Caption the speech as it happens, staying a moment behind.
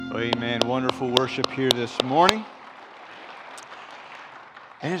Amen. Wonderful worship here this morning.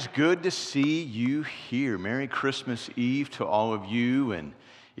 And it's good to see you here. Merry Christmas Eve to all of you. And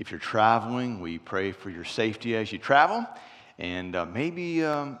if you're traveling, we pray for your safety as you travel. And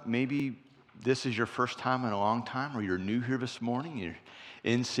maybe this is your first time in a long time, or you're new here this morning. You're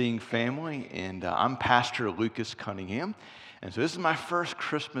in seeing family. And I'm Pastor Lucas Cunningham. And so this is my first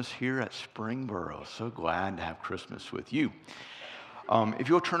Christmas here at Springboro. So glad to have Christmas with you. If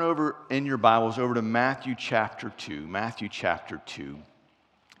you'll turn over in your Bibles over to Matthew chapter 2,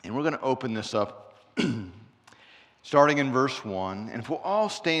 and we're going to open this up starting in verse 1. And if we'll all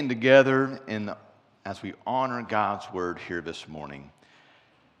stand together as we honor God's word here this morning,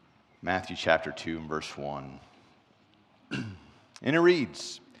 Matthew chapter 2 and verse 1. And it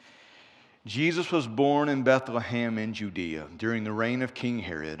reads, Jesus was born in Bethlehem in Judea during the reign of King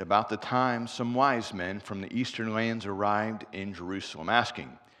Herod. About the time some wise men from the eastern lands arrived in Jerusalem,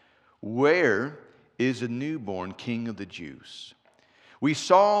 asking, "Where is the newborn King of the Jews? We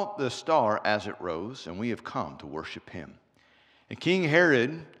saw the star as it rose, and we have come to worship him." And King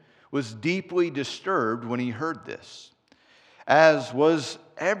Herod was deeply disturbed when he heard this, as was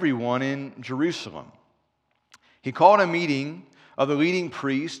everyone in Jerusalem. He called a meeting of the leading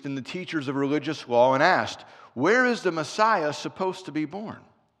priests and the teachers of religious law and asked, "Where is the Messiah supposed to be born?"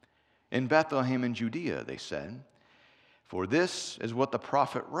 "In Bethlehem in Judea," they said. "For this is what the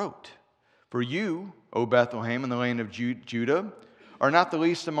prophet wrote. For you, O Bethlehem, in the land of Judah, are not the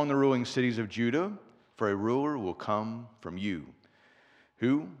least among the ruling cities of Judah, for a ruler will come from you,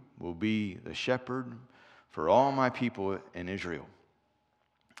 who will be the shepherd for all my people in Israel."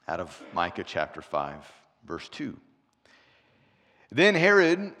 Out of Micah chapter 5, verse 2. Then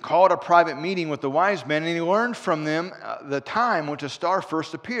Herod called a private meeting with the wise men, and he learned from them the time when the star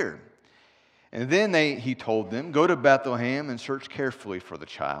first appeared. And then he told them, "Go to Bethlehem and search carefully for the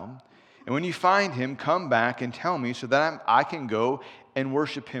child. And when you find him, come back and tell me so that I can go and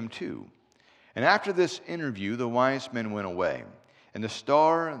worship him too." And after this interview, the wise men went away, and the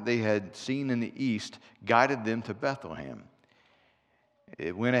star they had seen in the east guided them to Bethlehem.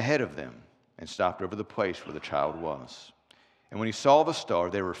 It went ahead of them and stopped over the place where the child was. And when he saw the star,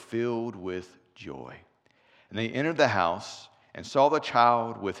 they were filled with joy. And they entered the house and saw the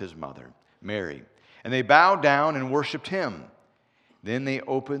child with his mother, Mary. And they bowed down and worshiped him. Then they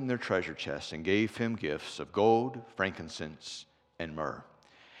opened their treasure chests and gave him gifts of gold, frankincense, and myrrh.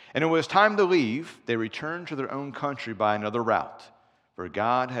 And it was time to leave. They returned to their own country by another route, for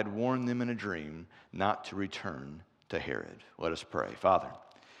God had warned them in a dream not to return to Herod. Let us pray. Father,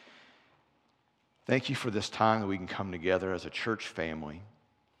 thank you for this time that we can come together as a church family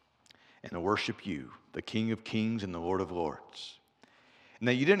and to worship you, the King of Kings and the Lord of Lords. And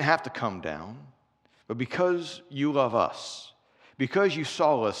that you didn't have to come down, but because you love us, because you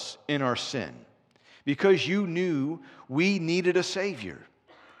saw us in our sin, because you knew we needed a Savior,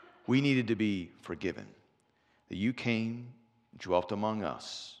 we needed to be forgiven, that you came, dwelt among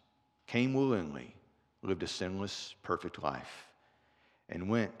us, came willingly, lived a sinless, perfect life, and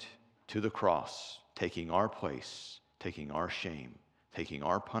went to the cross, taking our place, taking our shame, taking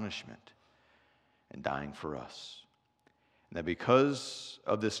our punishment, and dying for us. And that because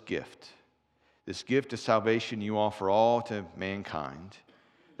of this gift of salvation you offer all to mankind,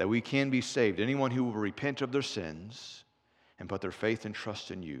 that we can be saved. Anyone who will repent of their sins and put their faith and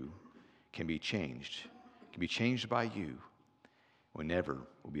trust in you can be changed by you. We never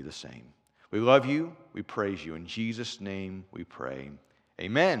will be the same. We love you. We praise you. In Jesus' name we pray.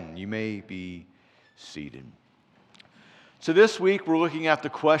 Amen. You may be seated. So this week we're looking at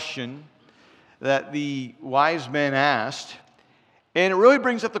the question that the wise men asked. And it really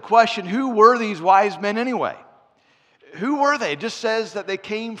brings up the question, who were these wise men anyway? Who were they? It just says that they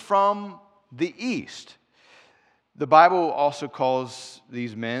came from the east. The Bible also calls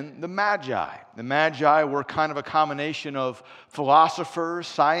these men the Magi. The Magi were kind of a combination of philosophers,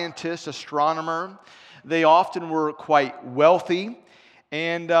 scientists, astronomers. They often were quite wealthy,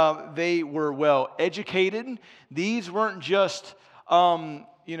 and they were well educated. These weren't just some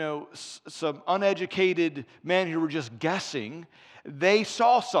uneducated men who were just guessing. They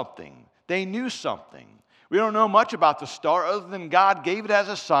saw something. They knew something. We don't know much about the star other than God gave it as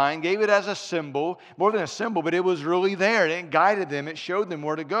a sign, gave it as a symbol, more than a symbol, but it was really there. It guided them. It showed them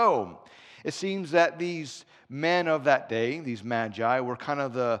where to go. It seems that these men of that day, these Magi, were kind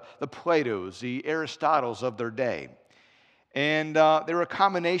of the Platos, the Aristotles of their day. And they were a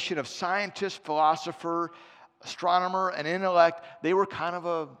combination of scientist, philosopher, astronomer, and intellect. They were kind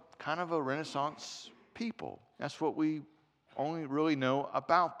of a Renaissance people. That's what we only really know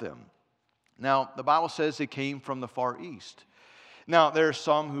about them. Now, the Bible says they came from the far east. Now, there are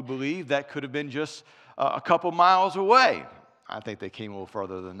some who believe that could have been just a couple miles away. I think they came a little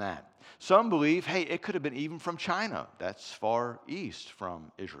further than that. Some believe, hey, it could have been even from China. That's far east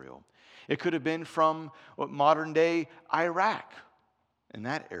from Israel. It could have been from modern-day Iraq, in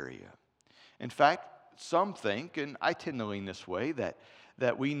that area. In fact, some think, and I tend to lean this way,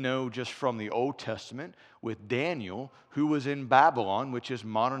 that we know just from the Old Testament with Daniel, who was in Babylon, which is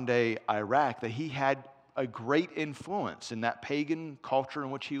modern-day Iraq, that he had a great influence in that pagan culture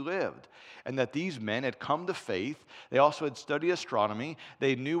in which he lived, and that these men had come to faith. They also had studied astronomy.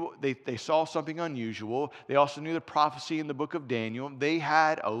 They knew they saw something unusual. They also knew the prophecy in the book of Daniel. They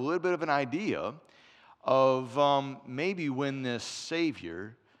had a little bit of an idea of maybe when this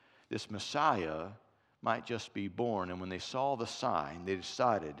Savior, this Messiah, might just be born. And when they saw the sign, they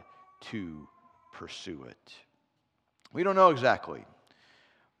decided to pursue it. We don't know exactly,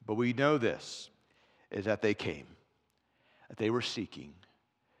 but we know this, is that they came, that they were seeking,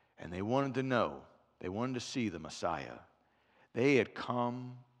 and they wanted to know, they wanted to see the Messiah. They had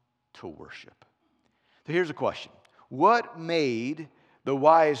come to worship. So here's a question. What made the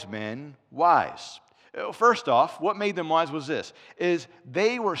wise men wise? First off, what made them wise was this, is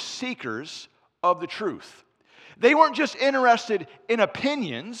they were seekers of the truth. They weren't just interested in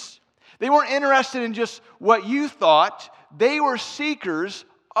opinions. They weren't interested in just what you thought. They were seekers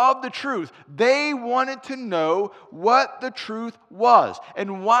of the truth. They wanted to know what the truth was.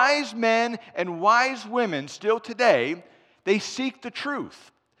 And wise men and wise women still today, they seek the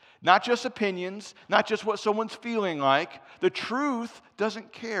truth. Not just opinions, not just what someone's feeling like. The truth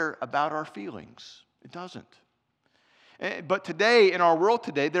doesn't care about our feelings. It doesn't. But today, in our world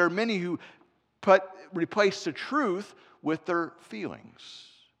today, there are many who replace the truth with their feelings.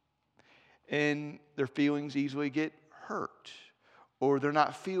 And their feelings easily get hurt. Or they're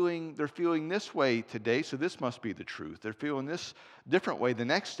feeling this way today, so this must be the truth. They're feeling this different way the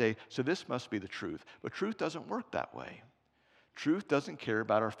next day, so this must be the truth. But truth doesn't work that way. Truth doesn't care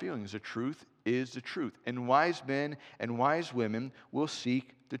about our feelings. The truth is the truth. And wise men and wise women will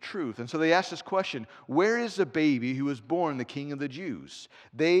seek the truth. And so they ask this question, where is the baby who was born the King of the Jews?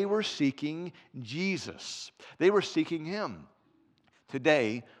 They were seeking Jesus. They were seeking him.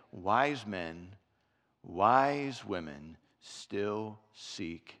 Today, wise men, wise women still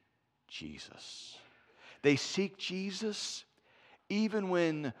seek Jesus. They seek Jesus even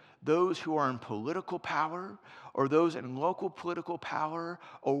when those who are in political power or those in local political power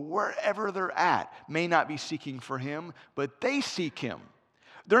or wherever they're at may not be seeking for him, but they seek him.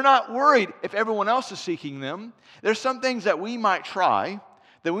 They're not worried if everyone else is seeking them. There's some things that we might try,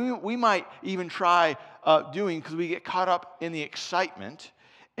 that we might even try doing because we get caught up in the excitement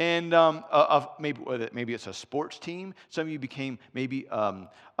and of maybe it's a sports team. Some of you became maybe a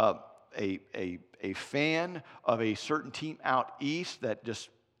fan of a certain team out east that just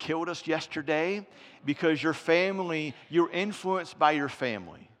killed us yesterday because you're influenced by your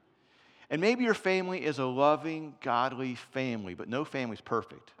family. And maybe your family is a loving, godly family, but no family's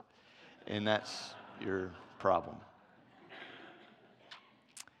perfect. And that's your problem.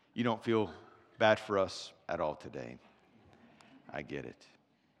 You don't feel bad for us at all today. I get it.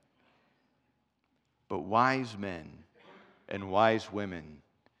 But wise men and wise women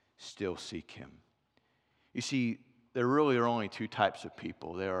still seek him. You see, there really are only two types of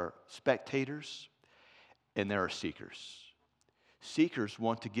people. There are spectators and there are seekers. Seekers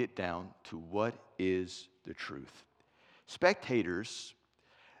want to get down to what is the truth. Spectators,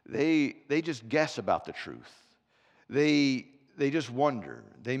 they just guess about the truth. They just wonder.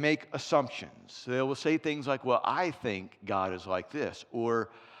 They make assumptions. They will say things like, well, I think God is like this. Or,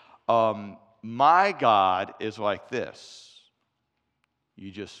 my God is like this.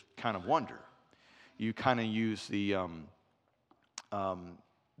 You just kind of wonder. You kind of use the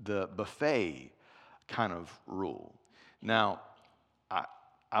buffet kind of rule. Now,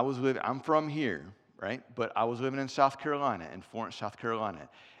 I'm from here, right? But I was living in South Carolina, in Florence, South Carolina,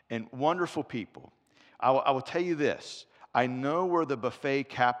 and wonderful people. I will tell you this. I know where the buffet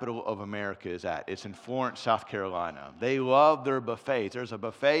capital of America is at. It's in Florence, South Carolina. They love their buffets. There's a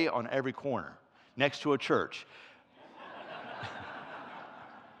buffet on every corner next to a church.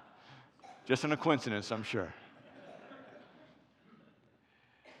 Just a coincidence, I'm sure.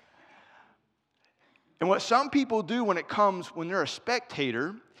 And what some people do when they're a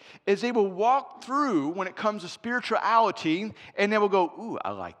spectator is they will walk through when it comes to spirituality and they will go, ooh,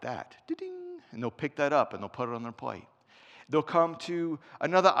 I like that. Ding. And they'll pick that up and they'll put it on their plate. They'll come to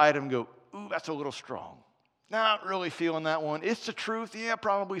another item and go, ooh, that's a little strong. Not really feeling that one. It's the truth, yeah,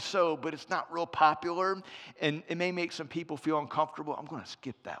 probably so, but it's not real popular, and it may make some people feel uncomfortable. I'm going to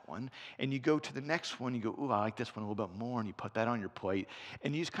skip that one. And you go to the next one, you go, ooh, I like this one a little bit more, and you put that on your plate.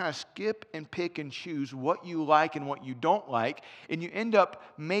 And you just kind of skip and pick and choose what you like and what you don't like, and you end up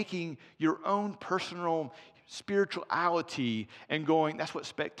making your own personal spirituality and going, that's what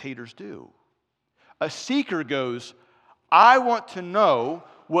spectators do. A seeker goes, I want to know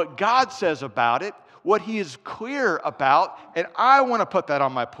what God says about it, what He is clear about, and I want to put that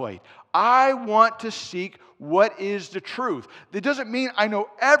on my plate. I want to seek what is the truth. It doesn't mean I know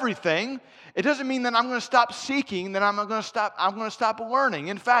everything. It doesn't mean that I'm going to stop seeking, that I'm going to stop learning.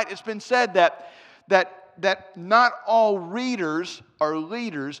 In fact, it's been said that not all readers are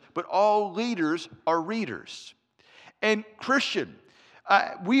leaders, but all leaders are readers. And Christian,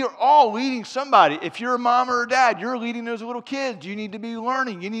 we are all leading somebody. If you're a mom or a dad, you're leading those little kids. You need to be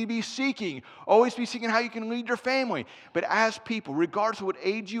learning. You need to be seeking. Always be seeking how you can lead your family. But as people, regardless of what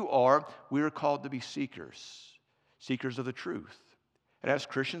age you are, we are called to be seekers. Seekers of the truth. And as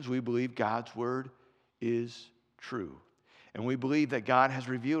Christians, we believe God's word is true. And we believe that God has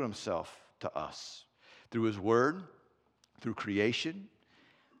revealed Himself to us through His word, through creation,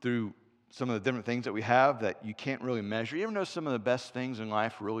 through some of the different things that we have that you can't really measure. You ever know some of the best things in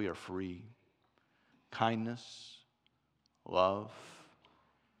life really are free? Kindness, love,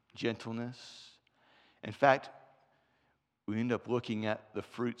 gentleness. In fact, we end up looking at the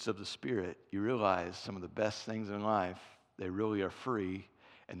fruits of the Spirit. You realize some of the best things in life, they really are free,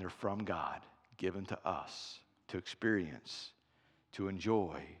 and they're from God, given to us to experience, to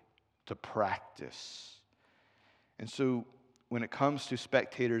enjoy, to practice. And so, when it comes to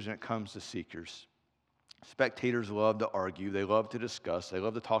spectators and it comes to seekers, spectators love to argue, they love to discuss, they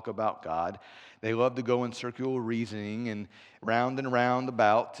love to talk about God, they love to go in circular reasoning and round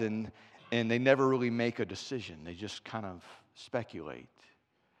about, and they never really make a decision. They just kind of speculate.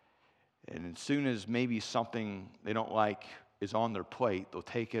 And as soon as maybe something they don't like is on their plate, they'll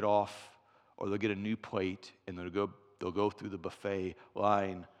take it off, or they'll get a new plate, and they'll go through the buffet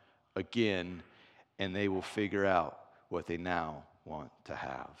line again, and they will figure out what they now want to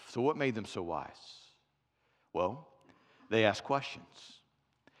have. So what made them so wise? Well, they ask questions.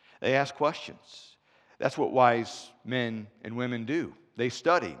 They ask questions. That's what wise men and women do. They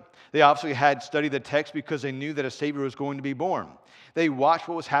study. They obviously had studied the text because they knew that a Savior was going to be born. They watched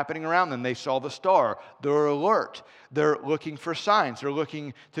what was happening around them. They saw the star. They're alert. They're looking for signs. They're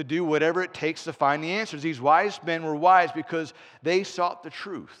looking to do whatever it takes to find the answers. These wise men were wise because they sought the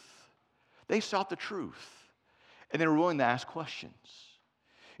truth. They sought the truth. And they were willing to ask questions.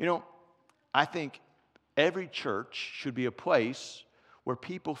 You know, I think every church should be a place where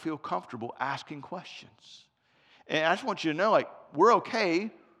people feel comfortable asking questions. And I just want you to know, we're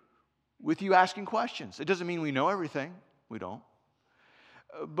okay with you asking questions. It doesn't mean we know everything. We don't.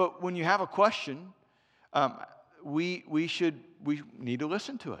 But when you have a question, we need to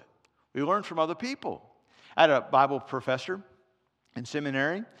listen to it. We learn from other people. I had a Bible professor in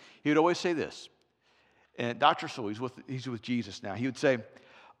seminary. He would always say this. And Dr. Sewell, he's with Jesus now. He would say,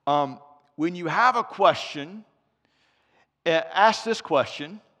 when you have a question, ask this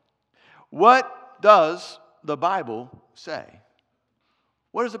question: what does the Bible say?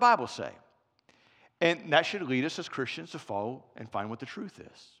 What does the Bible say? And that should lead us as Christians to follow and find what the truth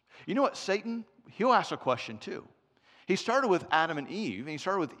is. You know what? Satan, he'll ask a question too. He started with Adam and Eve, and he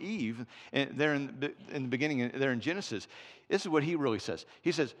started with Eve there in the beginning, there in Genesis. This is what he really says.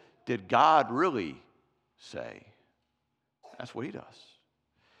 He says, did God really say? That's what he does.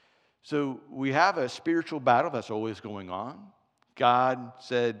 So we have a spiritual battle that's always going on. God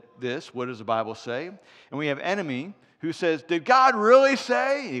said this. What does the Bible say? And we have enemy who says, did God really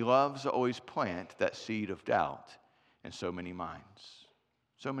say? He loves to always plant that seed of doubt in so many minds.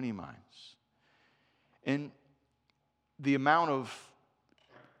 So many minds. And the amount of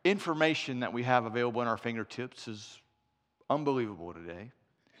information that we have available in our fingertips is unbelievable today.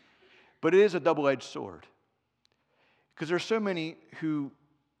 But it is a double-edged sword. Because there's so many who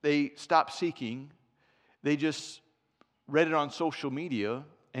they stop seeking, they just read it on social media,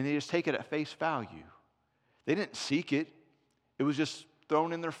 and they just take it at face value. They didn't seek it. It was just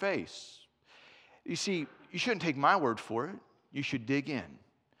thrown in their face. You see, you shouldn't take my word for it. You should dig in.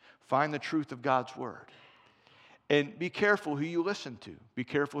 Find the truth of God's word. And be careful who you listen to. Be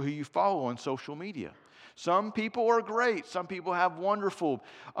careful who you follow on social media. Some people are great. Some people have wonderful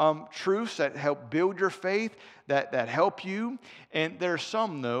truths that help build your faith, that help you. And there are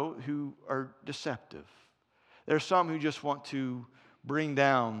some, though, who are deceptive. There are some who just want to bring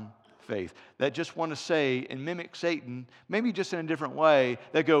down faith, that just want to say and mimic Satan, maybe just in a different way,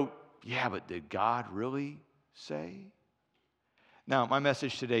 that go, yeah, but did God really say? Now, my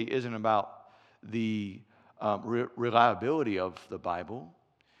message today isn't about the reliability of the Bible,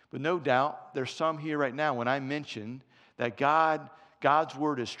 but no doubt there's some here right now when I mention that God's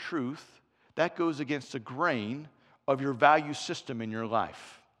word is truth, that goes against the grain of your value system in your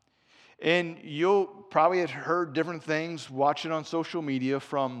life. And you'll probably have heard different things, watching on social media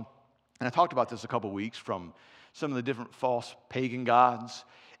from, and I talked about this a couple weeks, from some of the different false pagan gods.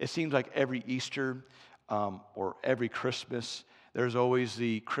 It seems like every Easter or every Christmas, there's always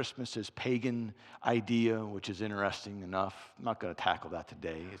the Christmas is pagan idea, which is interesting enough. I'm not going to tackle that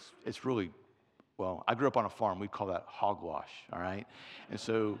today. It's really, well, I grew up on a farm. We call that hogwash, all right? And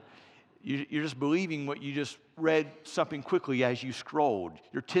so you're just believing what you just read something quickly as you scrolled.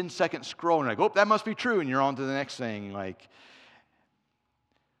 You're 10-second scrolling, like, oh, that must be true, and you're on to the next thing. Like,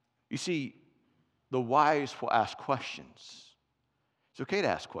 you see, the wise will ask questions. It's okay to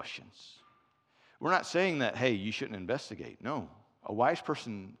ask questions. We're not saying that, hey, you shouldn't investigate. No, a wise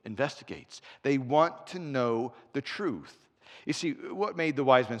person investigates. They want to know the truth. You see, what made the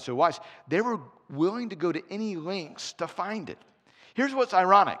wise men so wise? They were willing to go to any lengths to find it. Here's what's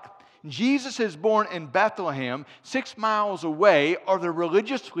ironic. Jesus is born in Bethlehem. 6 miles away are the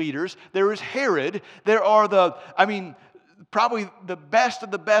religious leaders. There is Herod. There are probably the best of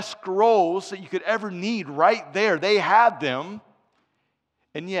the best scrolls that you could ever need right there. They had them.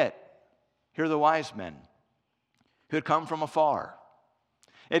 And yet, here are the wise men who had come from afar.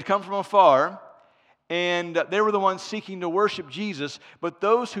 They had come from afar, and they were the ones seeking to worship Jesus, but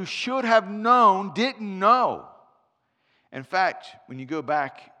those who should have known didn't know. In fact, when you go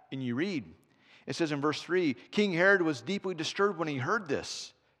back and you read, it says in verse 3, King Herod was deeply disturbed when he heard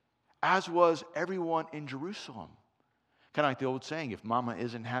this, as was everyone in Jerusalem. Kind of like the old saying, if mama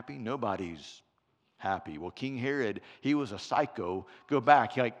isn't happy, nobody's happy. Well, King Herod, he was a psycho. Go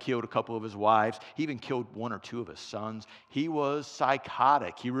back, he killed a couple of his wives. He even killed 1 or 2 of his sons. He was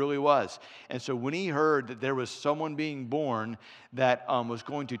psychotic. He really was. And so when he heard that there was someone being born that was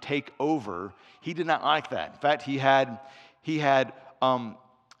going to take over, he did not like that. In fact, he had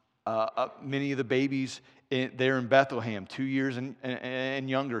many of the babies there in Bethlehem, 2 years and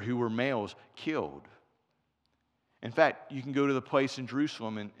younger, who were males, killed. In fact, you can go to the place in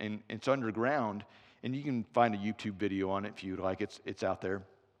Jerusalem, and it's underground, and you can find a YouTube video on it if you'd like. It's out there,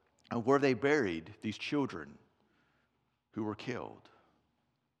 where they buried these children who were killed.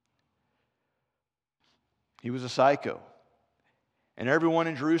 He was a psycho. And everyone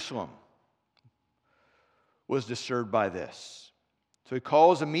in Jerusalem was disturbed by this. So he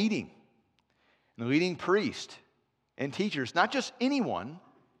calls a meeting. And the leading priest and teachers, not just anyone,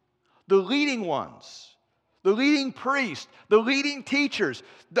 the leading ones, the leading priests, the leading teachers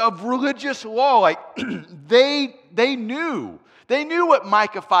of religious law, like they knew what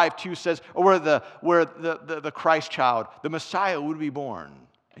Micah 5:2 says, or where the Christ child, the Messiah, would be born,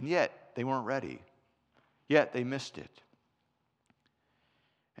 and yet they weren't ready. Yet they missed it,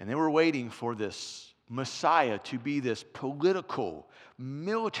 and they were waiting for this Messiah to be this political,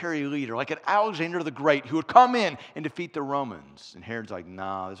 military leader, like an Alexander the Great, who would come in and defeat the Romans. And Herod's like,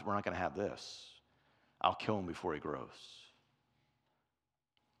 nah, we're not going to have this. I'll kill him before he grows.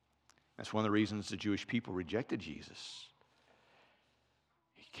 That's one of the reasons the Jewish people rejected Jesus.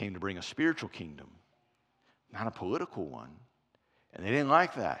 He came to bring a spiritual kingdom, not a political one. And they didn't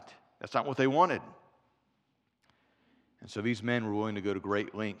like that. That's not what they wanted. And so these men were willing to go to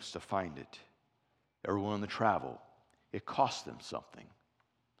great lengths to find it. They were willing to travel. It cost them something.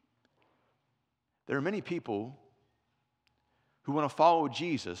 There are many people who want to follow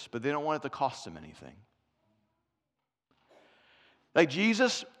Jesus, but they don't want it to cost them anything. Like,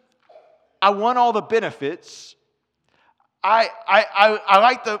 Jesus, I want all the benefits. I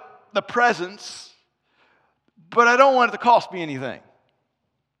like the presents, but I don't want it to cost me anything.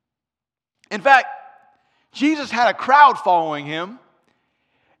 In fact, Jesus had a crowd following him,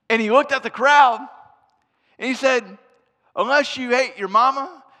 and he looked at the crowd, and he said, unless you hate your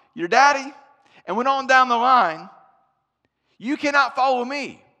mama, your daddy, and went on down the line, you cannot follow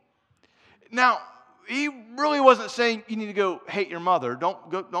me. Now, he really wasn't saying you need to go hate your mother. Don't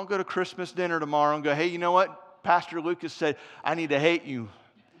go to Christmas dinner tomorrow and go, hey, you know what? Pastor Lucas said, I need to hate you.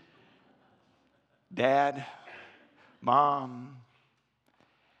 Dad, mom,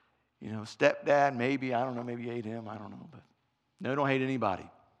 stepdad, maybe. I don't know. Maybe you hate him. I don't know. But no, don't hate anybody.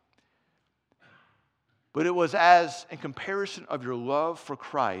 But it was as, in comparison of your love for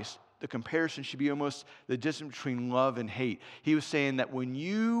Christ, the comparison should be almost the distance between love and hate. He was saying that when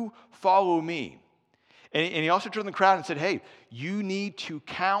you follow me, and he also turned to the crowd and said, hey, you need to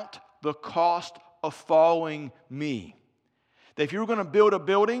count the cost of following me. That if you were going to build a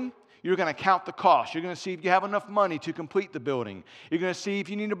building, You're going to count the cost. You're going to see if you have enough money to complete the building. You're going to see if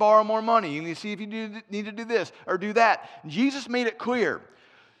you need to borrow more money. You're going to see if you need to do this or do that. Jesus made it clear.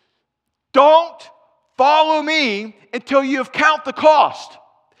 Don't follow me until you have count the cost.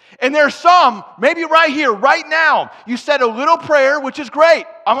 And there's some, maybe right here, right now, you said a little prayer, which is great.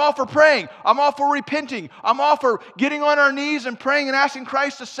 I'm all for praying. I'm all for repenting. I'm all for getting on our knees and praying and asking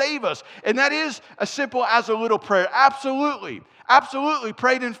Christ to save us. And that is as simple as a little prayer. Absolutely. Absolutely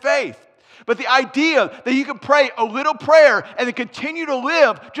prayed in faith. But the idea that you can pray a little prayer and then continue to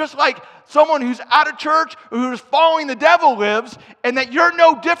live just like someone who's out of church or who's following the devil lives, and that you're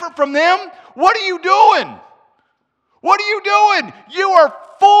no different from them, what are you doing? What are you doing? You are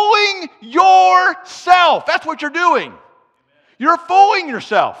fooling yourself. That's what you're doing. You're fooling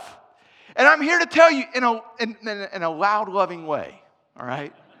yourself. And I'm here to tell you in a loud, loving way, all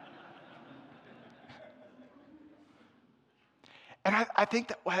right? And I think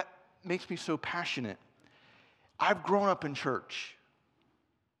that what makes me so passionate, I've grown up in church.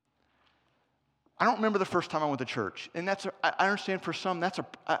 I don't remember the first time I went to church. And I understand for some,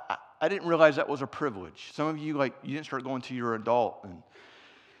 I didn't realize that was a privilege. Some of you, you didn't start going till you're an adult,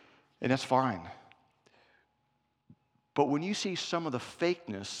 and that's fine. But when you see some of the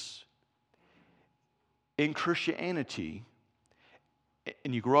fakeness in Christianity,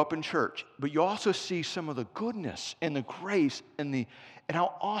 and you grow up in church, but you also see some of the goodness and the grace and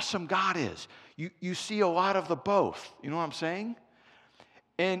how awesome God is. You see a lot of the both. You know what I'm saying?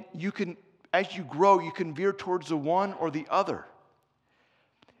 And you can, as you grow, you can veer towards the one or the other.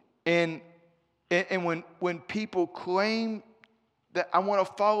 And when people claim that I want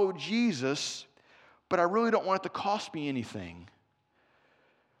to follow Jesus, but I really don't want it to cost me anything,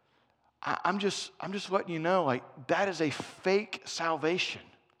 I'm just letting you know, that is a fake salvation.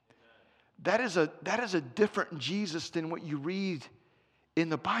 That is a different Jesus than what you read in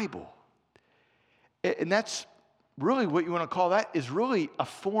the Bible. And that's really what you want to call that is really a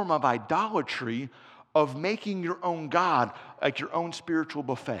form of idolatry, of making your own God, like your own spiritual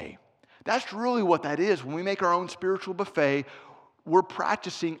buffet. That's really what that is. When we make our own spiritual buffet, we're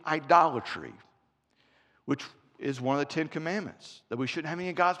practicing idolatry, which is one of the 10 Commandments, that we shouldn't have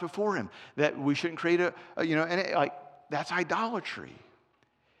any gods before Him, that we shouldn't create that's idolatry.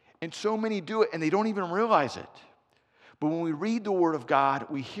 And so many do it, and they don't even realize it. But when we read the Word of God,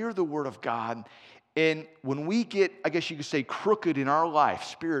 we hear the Word of God, and when we get, I guess you could say, crooked in our life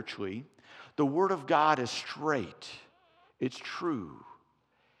spiritually, the Word of God is straight. It's true.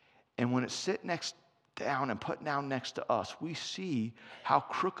 And when it's sit down and put down next to us, we see how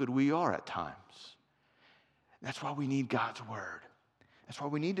crooked we are at times. That's why we need God's Word. That's why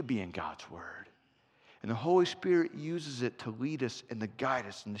we need to be in God's Word. And the Holy Spirit uses it to lead us and to guide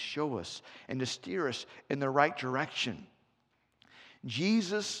us and to show us and to steer us in the right direction.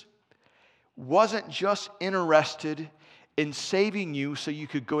 Jesus wasn't just interested in saving you so you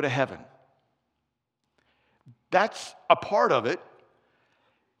could go to heaven. That's a part of it.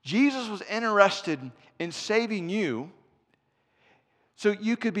 Jesus was interested in saving you so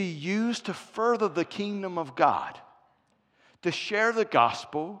you could be used to further the kingdom of God, to share the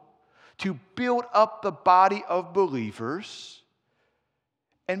gospel, to build up the body of believers,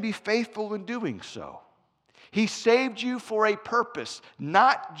 and be faithful in doing so. He saved you for a purpose,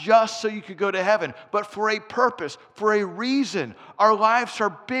 not just so you could go to heaven, but for a purpose, for a reason. Our lives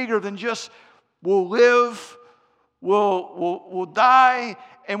are bigger than just we'll live, we'll die,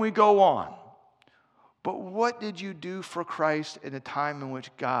 and we go on. But what did you do for Christ in the time in which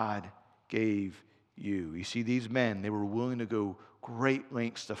God gave you? You see, these men, they were willing to go great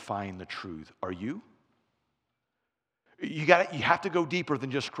lengths to find the truth. Are you? You have to go deeper than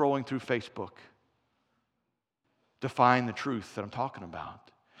just scrolling through Facebook to find the truth that I'm talking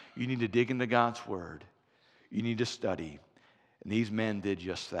about. You need to dig into God's Word. You need to study. And these men did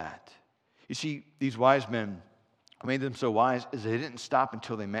just that. You see, these wise men, what made them so wise is they didn't stop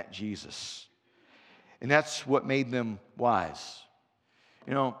until they met Jesus. And that's what made them wise.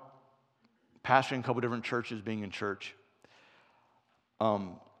 You know, pastoring a couple different churches, being in church,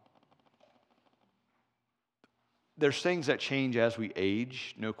 there's things that change as we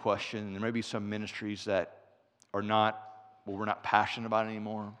age, no question. There may be some ministries that are we're not passionate about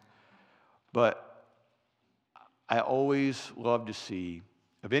anymore. But I always love to see,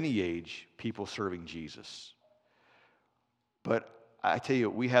 of any age, people serving Jesus. But I tell you,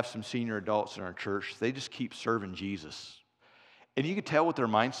 we have some senior adults in our church, they just keep serving Jesus. And you can tell what their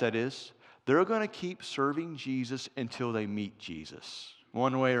mindset is. They're going to keep serving Jesus until they meet Jesus,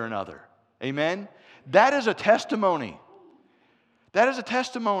 one way or another. Amen? That is a testimony. That is a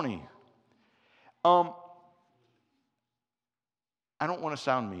testimony. I don't want to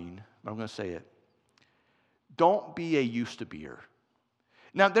sound mean, but I'm going to say it. Don't be a used-to-beer.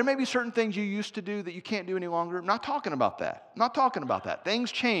 Now, there may be certain things you used to do that you can't do any longer. I'm not talking about that. I'm not talking about that.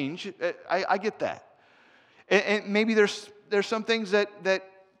 Things change. I get that. And maybe there's some things that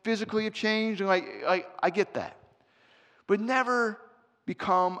physically have changed, and I get that. But never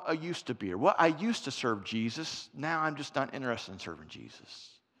become a used-to-beer. Well, I used to serve Jesus. Now I'm just not interested in serving Jesus.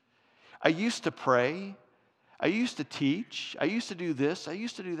 I used to pray. I used to teach. I used to do this. I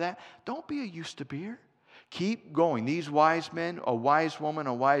used to do that. Don't be a used-to-beer. Keep going. These wise men, a wise woman,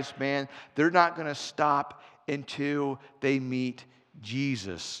 a wise man, they're not going to stop until they meet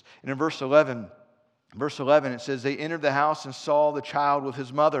Jesus. And in verse 11, it says, they entered the house and saw the child with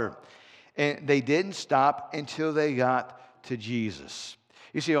his mother. And they didn't stop until they got to Jesus.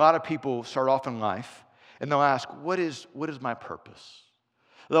 You see, a lot of people start off in life and they'll ask, what is my purpose?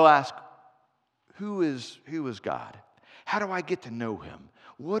 They'll ask, who is God? How do I get to know him?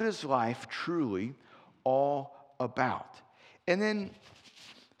 What is life truly all about? And then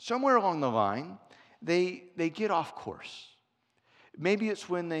somewhere along the line, they get off course. Maybe it's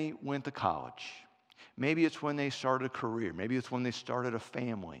when they went to college. Maybe it's when they started a career. Maybe it's when they started a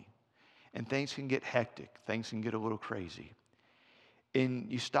family. And things can get hectic. Things can get a little crazy.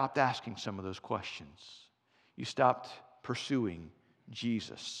 And you stopped asking some of those questions. You stopped pursuing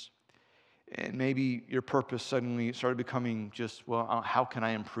Jesus. And maybe your purpose suddenly started becoming just, well, how can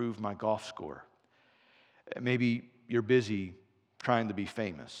I improve my golf score? Maybe you're busy trying to be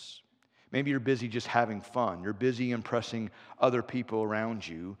famous. Maybe you're busy just having fun. You're busy impressing other people around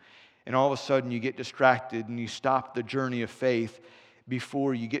you. And all of a sudden you get distracted and you stop the journey of faith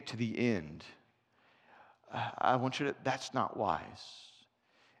before you get to the end. I want you to, that's not wise.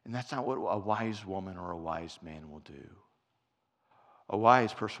 And that's not what a wise woman or a wise man will do. A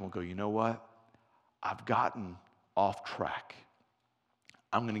wise person will go, you know what? I've gotten off track.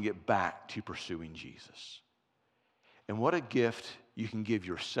 I'm going to get back to pursuing Jesus. And what a gift you can give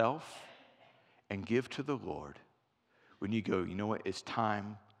yourself and give to the Lord when you go, you know what? It's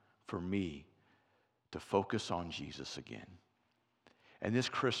time for me to focus on Jesus again. And this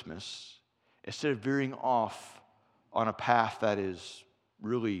Christmas, instead of veering off on a path that is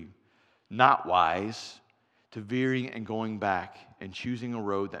really not wise, to veering and going back and choosing a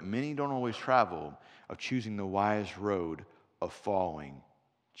road that many don't always travel, of choosing the wise road of following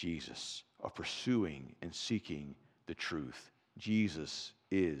Jesus, of pursuing and seeking the truth. Jesus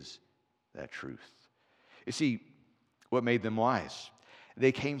is that truth. You see, what made them wise?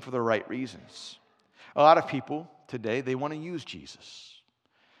 They came for the right reasons. A lot of people today, they want to use Jesus.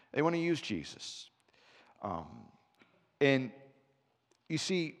 They want to use Jesus. And you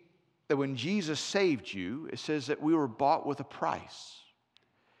see, that when Jesus saved you, it says that we were bought with a price.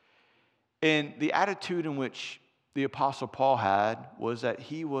 And the attitude in which the Apostle Paul had was that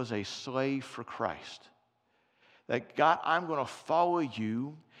he was a slave for Christ. That, God, I'm going to follow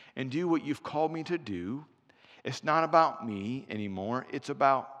you and do what you've called me to do. It's not about me anymore. It's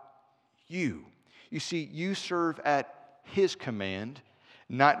about you. You see, you serve at his command,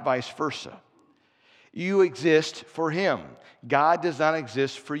 not vice versa. You exist for him. God does not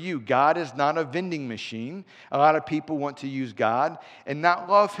exist for you. God is not a vending machine. A lot of people want to use God and not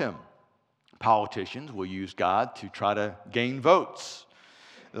love him. Politicians will use God to try to gain votes.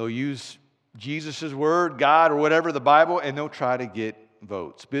 They'll use Jesus' word, God, or whatever, the Bible, and they'll try to get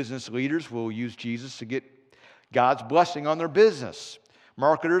votes. Business leaders will use Jesus to get God's blessing on their business.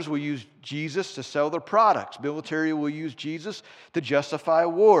 Marketers will use Jesus to sell their products. Military will use Jesus to justify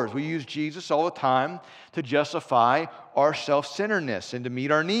wars. We use Jesus all the time to justify our self-centeredness and to meet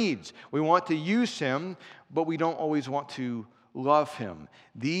our needs. We want to use him, but we don't always want to love him.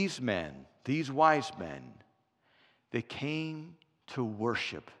 These men, these wise men, they came to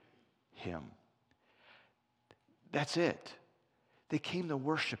worship him. That's it. They came to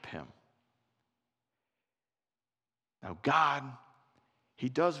worship him. Now, God, he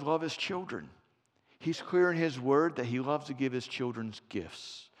does love his children. He's clear in his word that he loves to give his children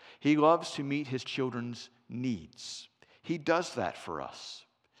gifts. He loves to meet his children's needs. He does that for us.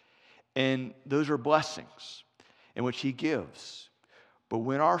 And those are blessings in which he gives. But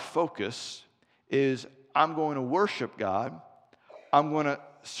when our focus is, I'm going to worship God, I'm going to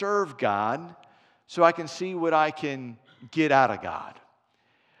serve God so I can see what I can get out of God.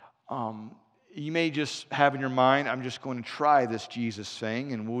 You may just have in your mind, I'm just going to try this Jesus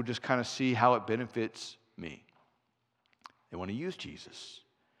thing, and we'll just kind of see how it benefits me. They want to use Jesus.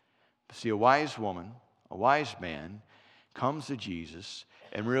 But see, a wise woman, a wise man, comes to Jesus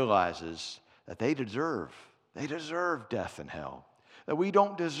and realizes that they deserve death and hell. That we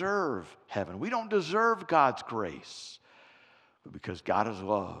don't deserve heaven. We don't deserve God's grace. But because God is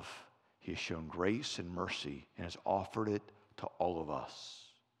love, he has shown grace and mercy and has offered it to all of us,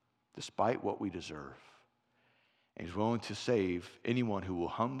 despite what we deserve. And he's willing to save anyone who will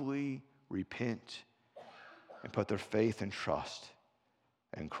humbly repent and put their faith and trust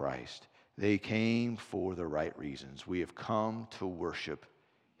in Christ. They came for the right reasons. We have come to worship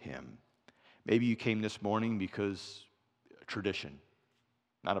him. Maybe you came this morning because tradition.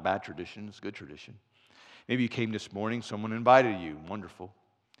 Not a bad tradition, it's a good tradition. Maybe you came this morning, someone invited you. Wonderful.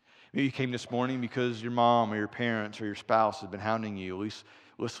 Maybe you came this morning because your mom or your parents or your spouse has been hounding you.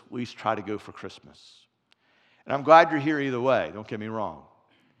 Let's at least try to go for Christmas. And I'm glad you're here either way, don't get me wrong.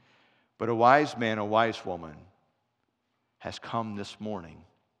 But a wise man, a wise woman has come this morning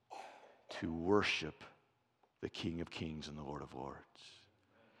to worship the King of Kings and the Lord of Lords.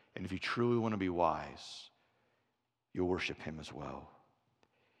 And if you truly want to be wise, you'll worship him as well.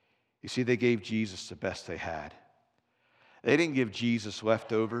 You see, they gave Jesus the best they had. They didn't give Jesus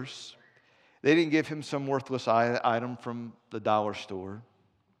leftovers. They didn't give him some worthless item from the dollar store.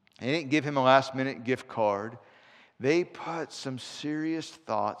 They didn't give him a last-minute gift card. They put some serious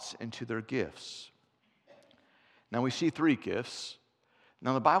thoughts into their gifts. Now, we see 3 gifts.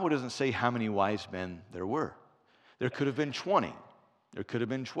 Now, the Bible doesn't say how many wise men there were. There could have been 20. There could have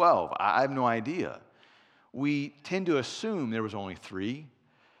been 12. I have no idea. We tend to assume there was only 3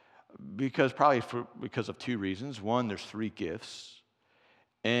 because of 2 reasons. One, there's 3 gifts.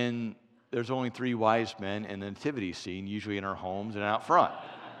 And there's only 3 wise men in the nativity scene, usually in our homes and out front.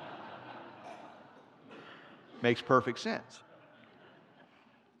 Makes perfect sense.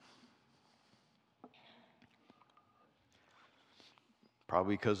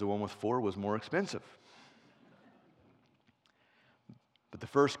 Probably because the one with 4 was more expensive. But the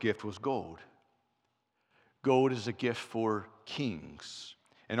first gift was gold. Gold is a gift for kings.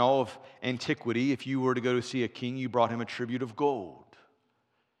 In all of antiquity, if you were to go to see a king, you brought him a tribute of gold.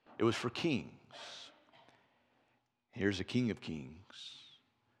 It was for kings. Here's the King of Kings.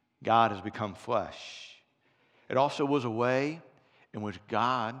 God has become flesh. It also was a way in which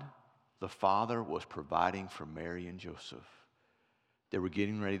God, the Father, was providing for Mary and Joseph. They were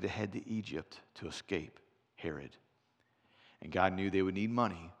getting ready to head to Egypt to escape Herod. And God knew they would need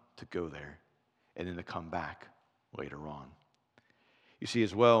money to go there and then to come back later on. You see,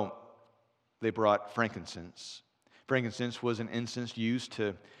 as well, they brought frankincense. Frankincense was an incense used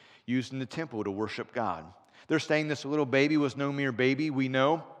in the temple to worship God. They're saying this little baby was no mere baby. We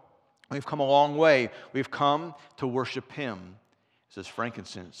know we've come a long way. We've come to worship him. As this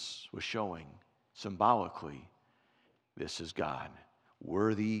frankincense was showing symbolically, this is God,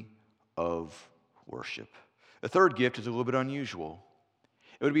 worthy of worship. The third gift is a little bit unusual.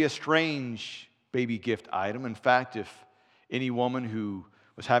 It would be a strange baby gift item. In fact, if any woman who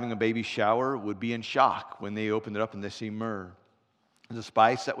was having a baby shower would be in shock when they opened it up and they see myrrh. It's a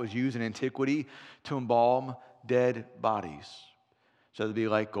spice that was used in antiquity to embalm dead bodies. So it'd be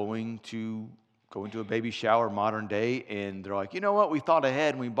like going to a baby shower modern day, and they're like, you know what, we thought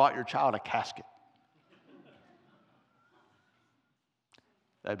ahead and we bought your child a casket.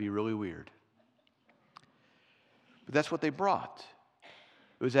 That'd be really weird. But that's what they brought.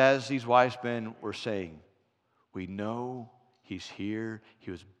 It was as these wise men were saying, we know he's here.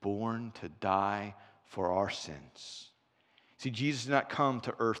 He was born to die for our sins. See, Jesus did not come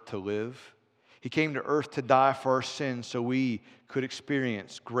to earth to live. He came to earth to die for our sins so we could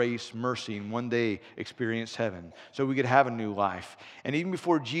experience grace, mercy, and one day experience heaven, so we could have a new life. And even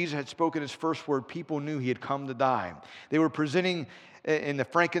before Jesus had spoken his first word, people knew he had come to die. They were presenting in the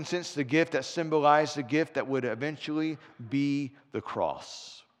frankincense the gift that symbolized the gift that would eventually be the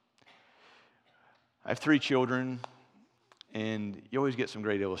cross. I have 3 children, and you always get some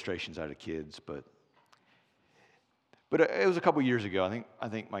great illustrations out of kids, but it was a couple years ago. I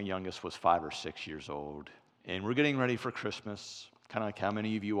think my youngest was 5 or 6 years old, and we're getting ready for Christmas, kind of like how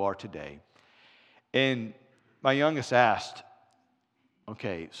many of you are today. And my youngest asked,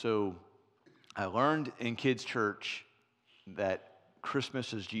 okay, so I learned in kids' church that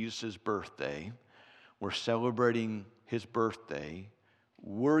Christmas is Jesus' birthday. We're celebrating his birthday.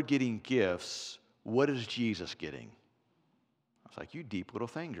 We're getting gifts. What is Jesus getting? I was like, you deep little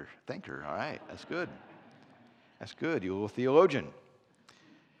thinker. All right, that's good. That's good, you little theologian.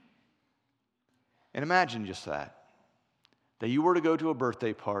 And imagine just that you were to go to a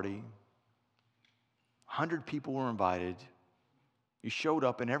birthday party, 100 people were invited, you showed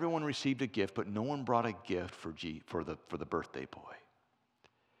up and everyone received a gift, but no one brought a gift for the birthday boy.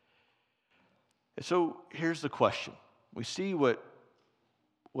 And so here's the question. We see what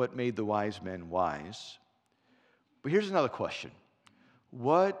made the wise men wise, but here's another question.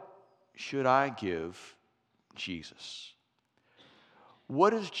 What should I give Jesus?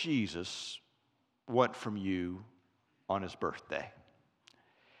 what does Jesus want from you on his birthday?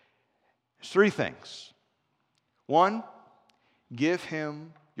 There's three things. One, give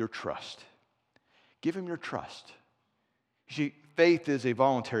him your trust. Give him your trust. You see, faith is a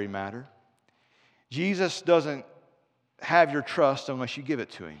voluntary matter. Jesus doesn't have your trust unless you give it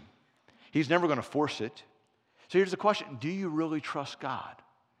to him. He's never going to force it. So here's the question: do you really trust God?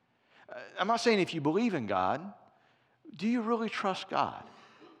 I'm not saying if you believe in God, do you really trust God?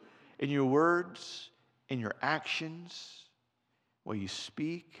 In your words, in your actions, the way you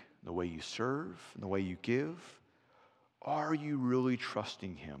speak, the way you serve, and the way you give, are you really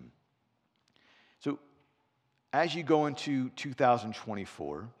trusting him? So as you go into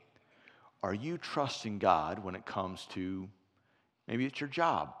 2024, are you trusting God when it comes to, maybe it's your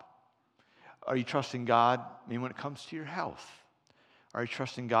job? Are you trusting God maybe when it comes to your health? Are you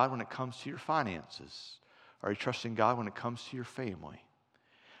trusting God when it comes to your finances? Are you trusting God when it comes to your family?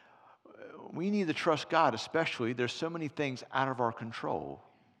 We need to trust God, especially there's so many things out of our control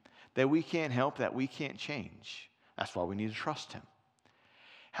that we can't help, that we can't change. That's why we need to trust him.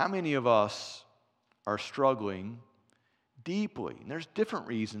 How many of us are struggling deeply? And there's different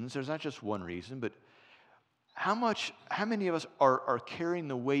reasons. There's not just one reason, but how many of us are carrying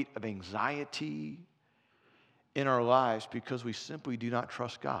the weight of anxiety in our lives because we simply do not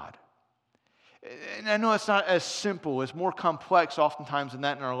trust God? And I know it's not as simple. It's more complex oftentimes than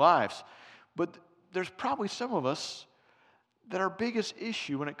that in our lives. But there's probably some of us that our biggest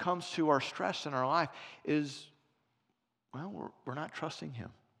issue when it comes to our stress in our life is, well, we're not trusting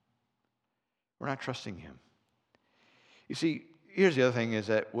him. We're not trusting him. You see, here's the other thing is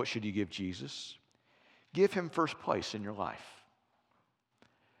that what should you give Jesus? Give him first place in your life.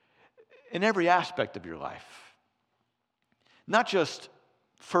 In every aspect of your life. Not just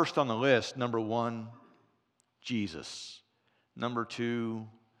first on the list, number one, Jesus. Number two,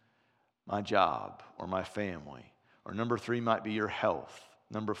 my job or my family. Or number three might be your health.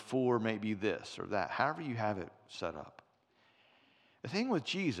 Number four may be this or that. However you have it set up. The thing with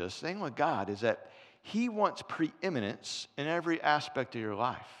Jesus, the thing with God is that he wants preeminence in every aspect of your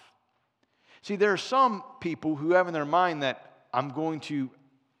life. See, there are some people who have in their mind that I'm going to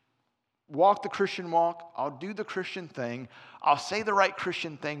walk the Christian walk, I'll do the Christian thing, I'll say the right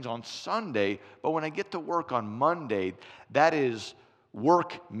Christian things on Sunday, but when I get to work on Monday, that is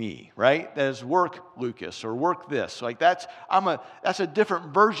work me, right? That is work Lucas or work this. Like that's a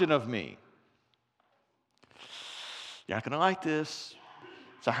different version of me. You're not going to like this.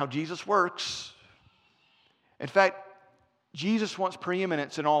 It's not how Jesus works. In fact, Jesus wants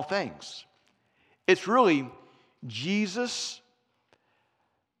preeminence in all things. It's really Jesus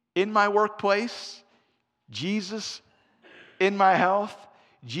in my workplace, Jesus in my health,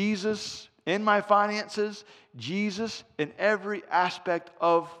 Jesus in my finances, Jesus in every aspect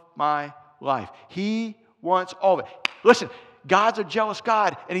of my life. He wants all of it. Listen, God's a jealous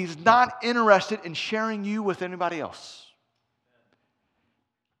God, and he's not interested in sharing you with anybody else.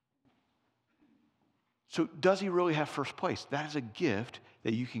 So does he really have first place? That is a gift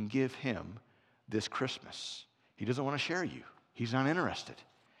that you can give him this Christmas. He doesn't want to share you. He's not interested.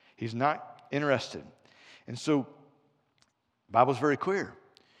 He's not interested. And so the Bible's very clear.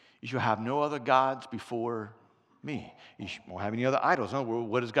 You shall have no other gods before me. You won't have any other idols. No,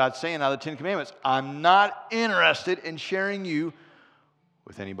 what is God saying out of the Ten Commandments? I'm not interested in sharing you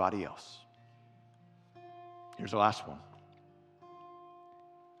with anybody else. Here's the last one.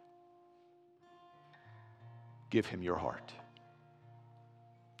 Give him your heart.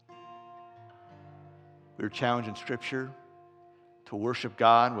 We're challenged in Scripture to worship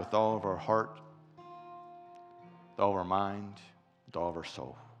God with all of our heart, with all of our mind, with all of our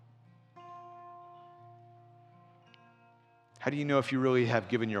soul. How do you know if you really have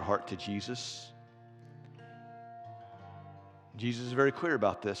given your heart to Jesus? Jesus is very clear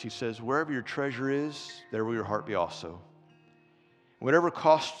about this. He says, wherever your treasure is, there will your heart be also. Whatever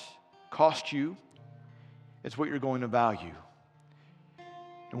cost you, it's what you're going to value.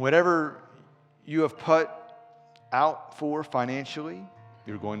 And whatever you have put out for financially,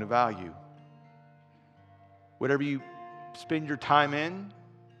 you're going to value. Whatever you spend your time in,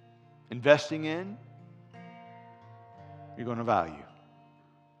 investing in, you're going to value.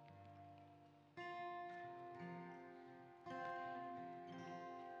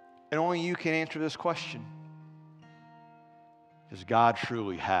 And only you can answer this question. Does God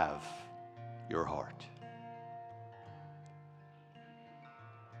truly have your heart?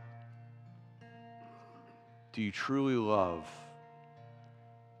 Do you truly love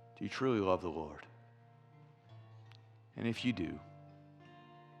the Lord? And if you do,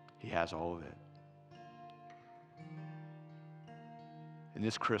 he has all of it. in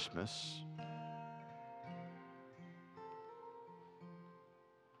this Christmas,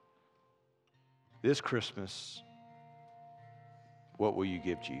 what will you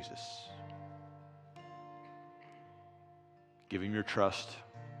give Jesus? Give him your trust.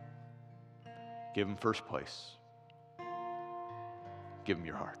 Give him first place. Give him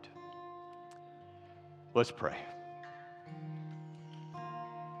your heart. Let's pray.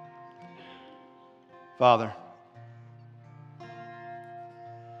 Father,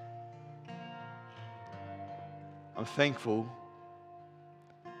 I'm thankful.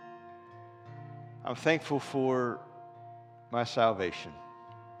 I'm thankful for my salvation.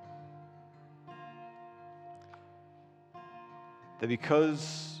 That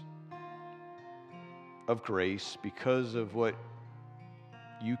because of grace, because of what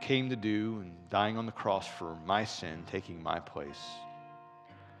you came to do and dying on the cross for my sin, taking my place,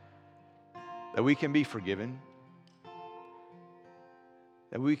 that we can be forgiven,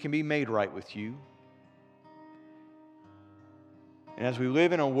 that we can be made right with you. And as we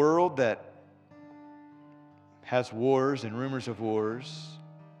live in a world that has wars and rumors of wars,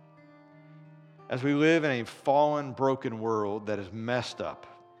 as we live in a fallen, broken world that is messed up,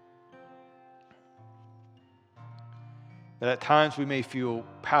 that at times we may feel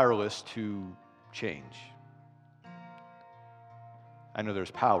powerless to change. I know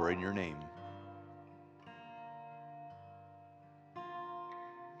there's power in your name.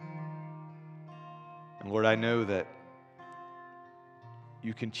 And Lord, I know that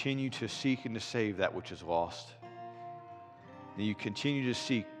you continue to seek and to save that which is lost. And you continue to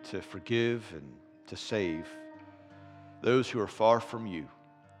seek to forgive and to save those who are far from you.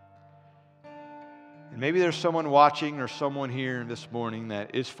 And maybe there's someone watching or someone here this morning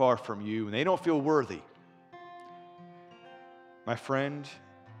that is far from you and they don't feel worthy. My friend,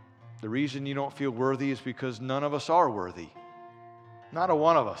 the reason you don't feel worthy is because none of us are worthy. Not a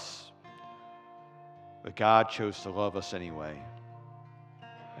one of us. But God chose to love us anyway.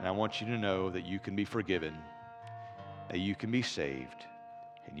 And I want you to know that you can be forgiven, that you can be saved,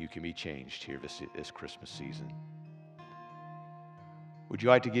 and you can be changed here this Christmas season. Would you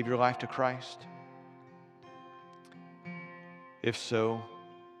like to give your life to Christ? If so,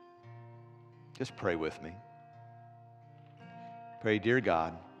 just pray with me. Pray, dear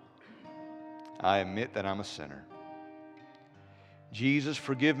God, I admit that I'm a sinner. Jesus,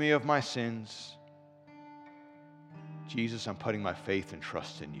 forgive me of my sins. Jesus, I'm putting my faith and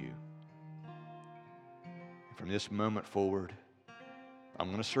trust in you. And from this moment forward, I'm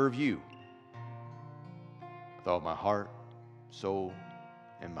going to serve you with all my heart, soul,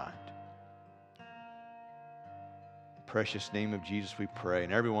 and mind. In the precious name of Jesus we pray.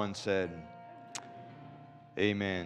 And everyone said, amen.